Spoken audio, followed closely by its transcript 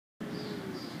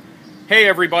Hey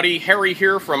everybody, Harry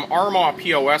here from Armagh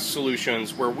POS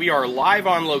Solutions, where we are live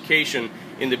on location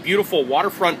in the beautiful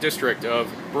waterfront district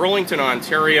of Burlington,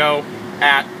 Ontario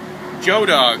at Joe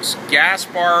Dog's Gas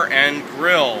Bar and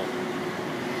Grill.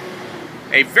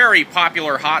 A very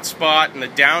popular hotspot in the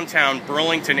downtown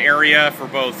Burlington area for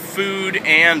both food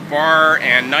and bar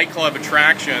and nightclub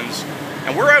attractions.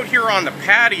 And we're out here on the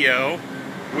patio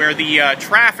where the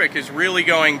traffic is really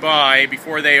going by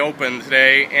before they open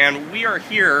today, and we are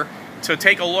here to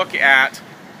take a look at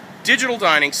Digital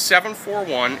Dining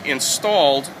 741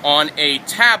 installed on a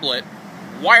tablet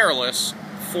wireless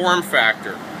form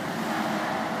factor.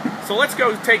 So let's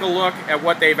go take a look at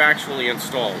what they've actually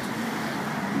installed.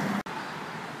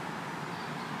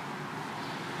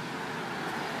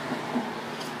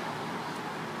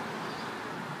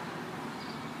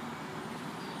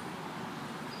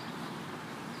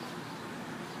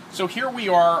 So here we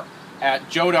are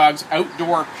at Joe Dog's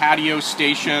outdoor patio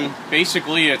station.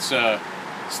 Basically, it's a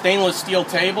stainless steel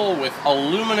table with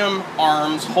aluminum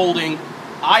arms holding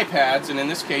iPads, and in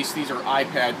this case, these are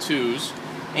iPad 2s.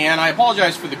 And I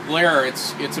apologize for the glare.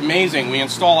 It's amazing. We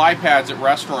install iPads at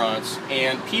restaurants,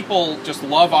 and people just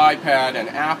love iPad and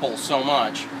Apple so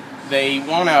much. They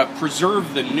want to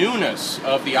preserve the newness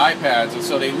of the iPads, and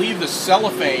so they leave the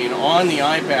cellophane on the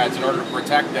iPads in order to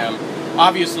protect them.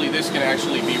 Obviously, this can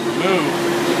actually be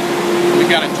removed. We've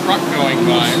got a truck going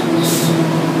by,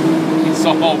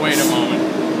 so I'll wait a moment.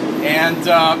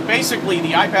 And basically,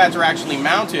 the iPads are actually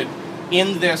mounted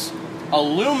in this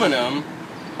aluminum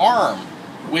arm,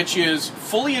 which is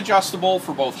fully adjustable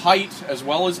for both height as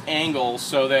well as angle,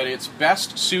 so that it's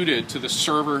best suited to the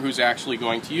server who's actually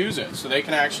going to use it. So they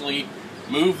can actually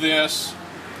move this,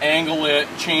 angle it,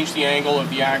 change the angle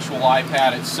of the actual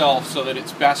iPad itself so that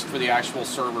it's best for the actual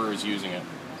server who's using it.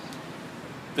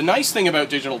 The nice thing about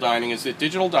Digital Dining is that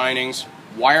Digital Dining's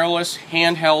wireless,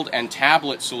 handheld, and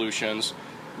tablet solutions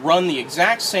run the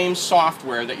exact same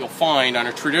software that you'll find on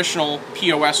a traditional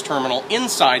POS terminal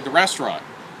inside the restaurant.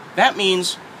 That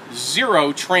means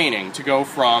zero training to go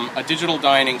from a Digital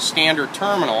Dining standard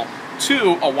terminal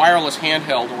to a wireless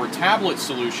handheld or tablet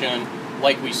solution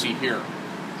like we see here.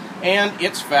 And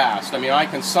it's fast. I mean, I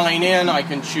can sign in, I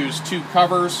can choose 2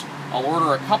 covers, I'll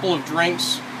order a couple of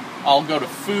drinks, I'll go to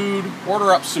food,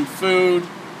 order up some food,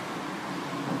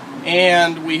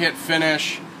 and we hit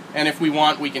finish. And if we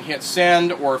want, we can hit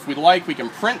send, or if we'd like, we can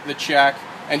print the check.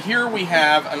 And here we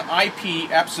have an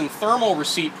IP Epson thermal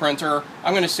receipt printer.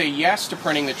 I'm going to say yes to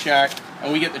printing the check,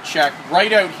 and we get the check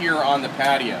right out here on the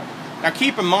patio. Now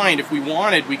keep in mind, if we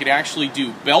wanted, we could actually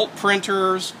do belt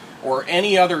printers or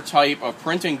any other type of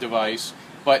printing device,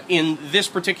 but in this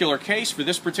particular case, for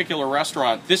this particular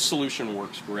restaurant, this solution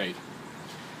works great.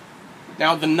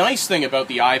 Now, the nice thing about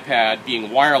the iPad being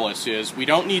wireless is we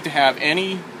don't need to have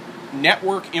any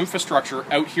network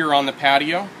infrastructure out here on the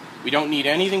patio. We don't need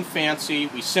anything fancy.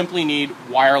 We simply need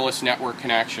wireless network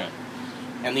connection.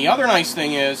 And the other nice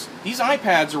thing is these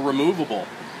iPads are removable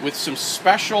with some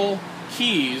special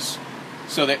keys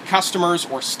so that customers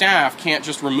or staff can't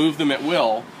just remove them at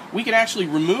will. We can actually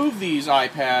remove these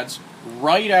iPads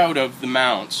right out of the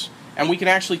mounts, and we can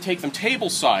actually take them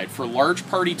tableside for large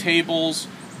party tables,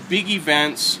 big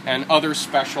events, and other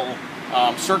special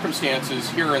circumstances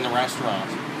here in the restaurant.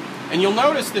 And you'll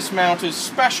notice this mount is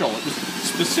special. It was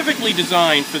specifically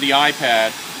designed for the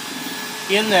iPad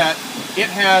in that it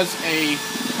has a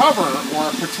cover or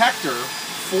a protector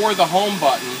for the home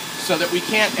button so that we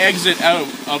can't exit out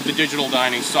of the Digital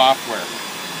Dining software.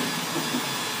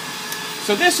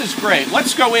 So this is great.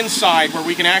 Let's go inside where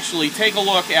we can actually take a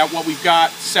look at what we've got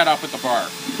set up at the bar.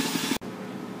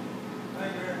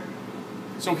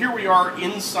 So here we are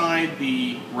inside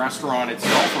the restaurant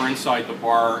itself, or inside the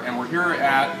bar, and we're here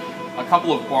at a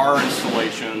couple of bar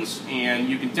installations, and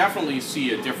you can definitely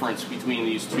see a difference between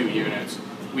these 2 units.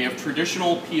 We have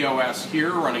traditional POS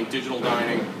here running Digital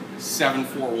Dining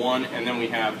 741, and then we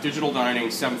have Digital Dining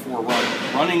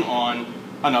 741 running on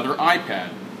another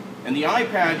iPad. And the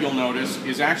iPad, you'll notice,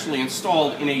 is actually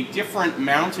installed in a different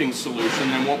mounting solution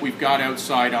than what we've got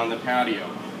outside on the patio.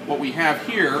 What we have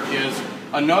here is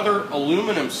another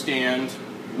aluminum stand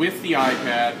with the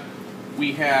iPad.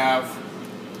 We have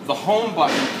the home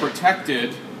button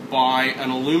protected by an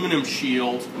aluminum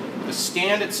shield. The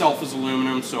stand itself is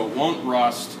aluminum, so it won't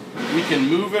rust. We can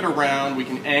move it around. We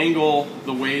can angle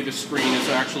the way the screen is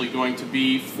actually going to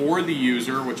be for the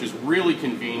user, which is really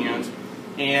convenient.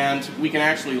 And we can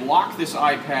actually lock this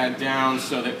iPad down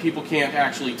so that people can't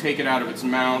actually take it out of its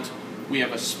mount. We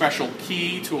have a special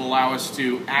key to allow us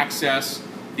to access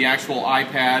the actual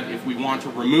iPad if we want to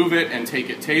remove it and take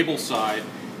it tableside.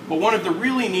 But one of the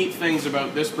really neat things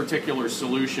about this particular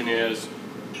solution is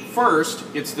First,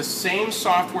 it's the same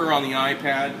software on the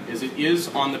iPad as it is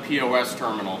on the POS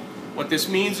terminal. What this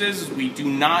means is we do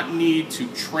not need to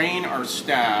train our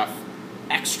staff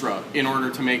extra in order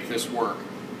to make this work.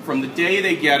 From the day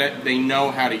they get it, they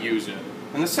know how to use it.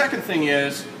 And the second thing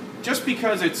is, just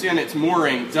because it's in its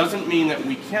mooring doesn't mean that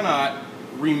we cannot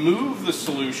remove the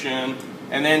solution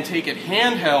and then take it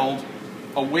handheld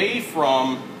away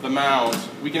from the mounds.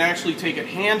 We can actually take it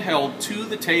handheld to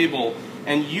the table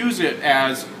and use it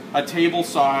as a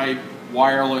table-side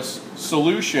wireless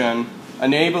solution,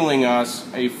 enabling us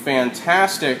a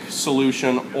fantastic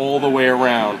solution all the way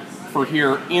around for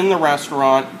here in the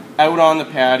restaurant, out on the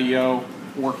patio,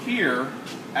 or here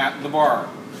at the bar.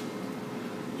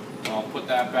 I'll put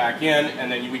that back in, and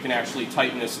then we can actually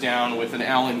tighten this down with an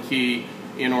Allen key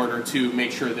in order to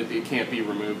make sure that it can't be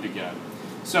removed again.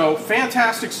 So,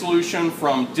 fantastic solution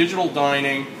from Digital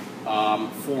Dining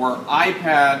for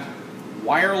iPad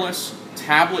wireless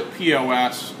tablet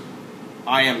POS.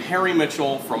 I am Harry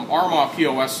Mitchell from Armagh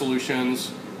POS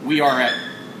Solutions. We are at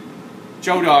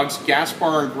Joe Dog's Gas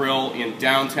Bar and Grill in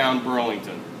downtown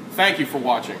Burlington. Thank you for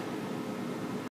watching.